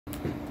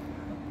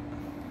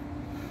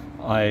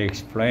I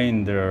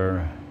explained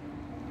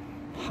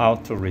how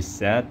to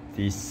reset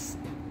this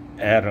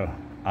error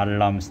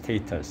alarm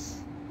status.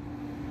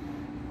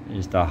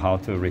 Is the how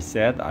to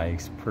reset I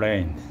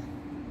explained.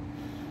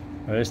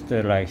 First,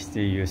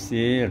 you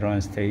see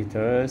run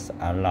status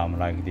alarm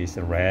like this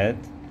red.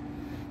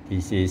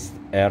 This is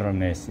error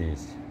message.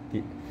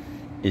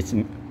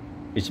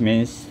 Which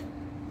means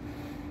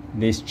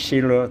this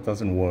chiller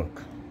doesn't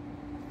work.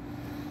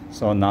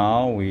 So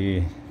now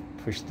we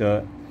push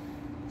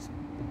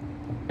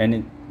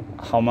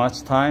how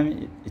much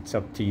time, it's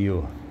up to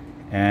you,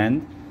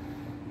 and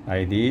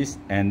like this,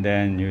 and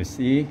then you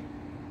see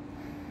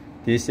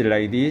this is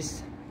like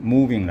this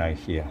moving like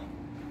here,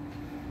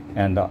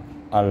 and the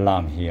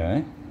alarm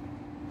here,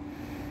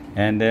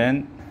 and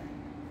then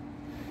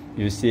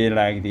you see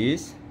like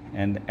this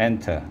and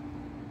enter.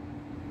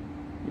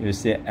 You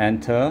see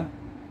enter,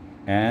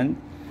 and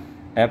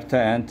after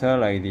enter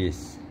like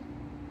this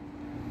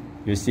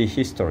you see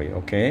history,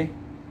 okay,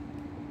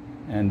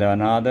 and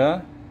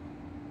another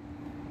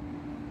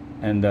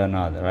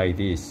like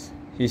this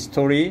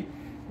history.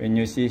 When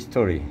you see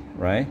history,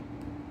 right,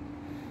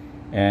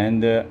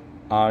 and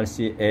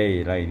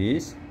RCA like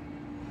this,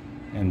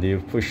 and you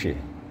push it,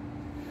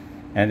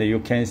 and you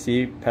can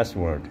see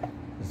password.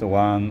 It's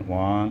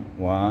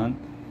 111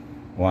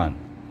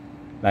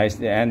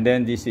 like, and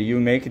then this you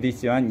make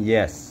this one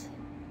yes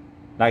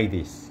like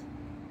this,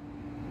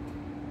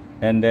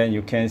 and then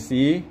you can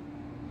see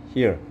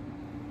here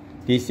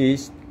this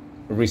is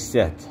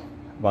reset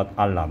but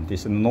alarm,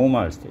 this is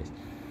normal state,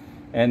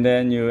 and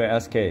then you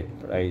escape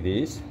like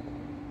this,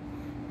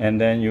 and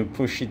then you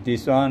push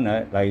this one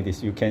like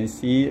this. You can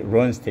see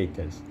run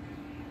status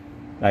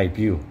like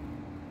view,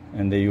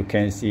 and then you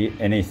can see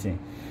anything.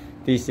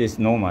 This is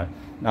normal.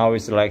 Now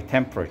it's like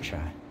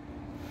temperature.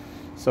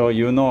 So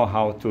you know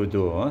how to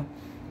do.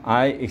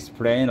 I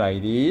explain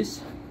like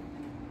this.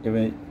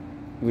 Even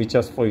we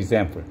just, for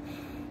example,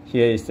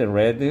 here is the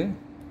red.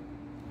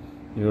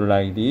 You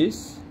like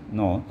this,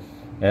 no,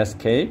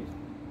 escape,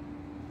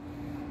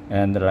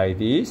 and like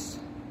this,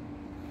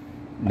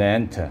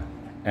 then enter,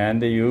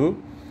 and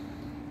you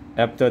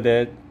after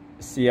that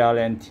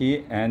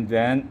CRNT, and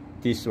then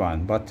this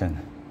one button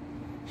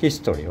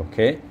history,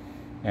 okay,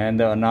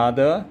 and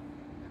another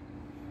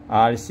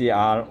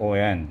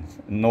RCRON,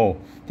 no,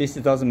 this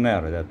doesn't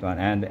matter, that one,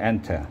 and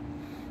enter.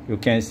 You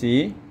can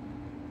see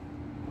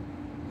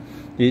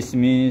this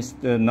means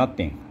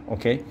nothing,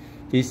 okay.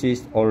 This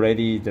is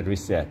already the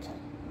reset.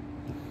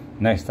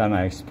 Next time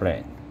I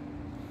explain.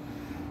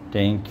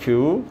 Thank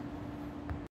you.